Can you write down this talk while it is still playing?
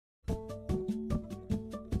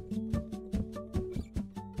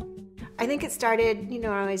I think it started, when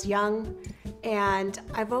I was young, and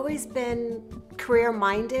I've always been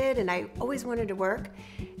career-minded, and I always wanted to work.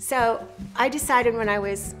 So I decided when I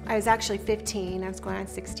was actually 15, I was going on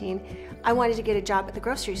 16, I wanted to get a job at the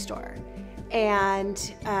grocery store. And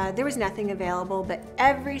there was nothing available, but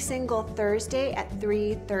every single Thursday at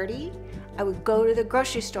 3:30, I would go to the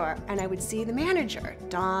grocery store and I would see the manager,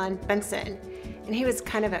 Don Benson. And he was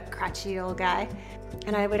kind of a crotchety old guy.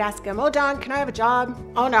 And I would ask him, "Oh, Don, can I have a job?"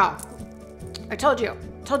 "Oh, no. I told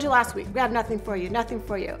you last week, we have nothing for you, nothing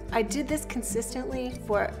for you." I did this consistently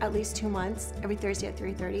for at least 2 months, every Thursday at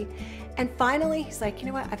 3:30. And finally, he's like, "You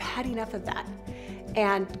know what, I've had enough of that.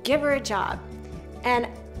 And give her a job." And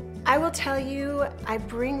I will tell you, I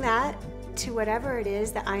bring that to whatever it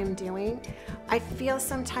is that I am doing. I feel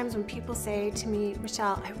sometimes when people say to me,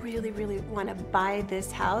 "Michelle, I really, really want to buy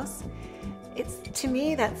this house," to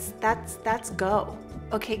me, that's go.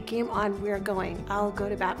 Okay, game on, we're going. I'll go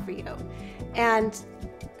to bat for you. And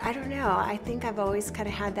I don't know, I think I've always kind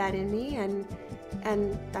of had that in me, and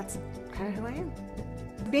that's kind of who I am.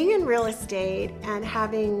 Being in real estate and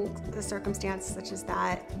having the circumstance such as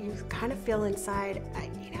that, you kind of feel inside, I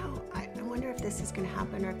wonder if this is going to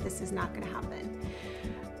happen or if this is not going to happen.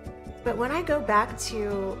 But when I go back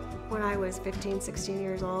to when I was 15, 16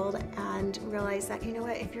 years old and realize that, you know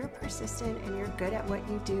what, if you're persistent and you're good at what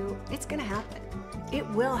you do, it's going to happen. It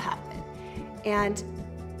will happen. And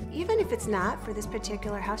even if it's not for this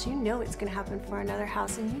particular house, you know it's going to happen for another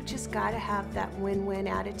house, and you just got to have that win-win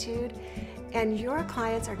attitude. And your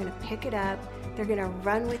clients are going to pick it up, they're going to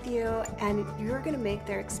run with you, and you're going to make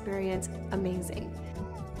their experience amazing.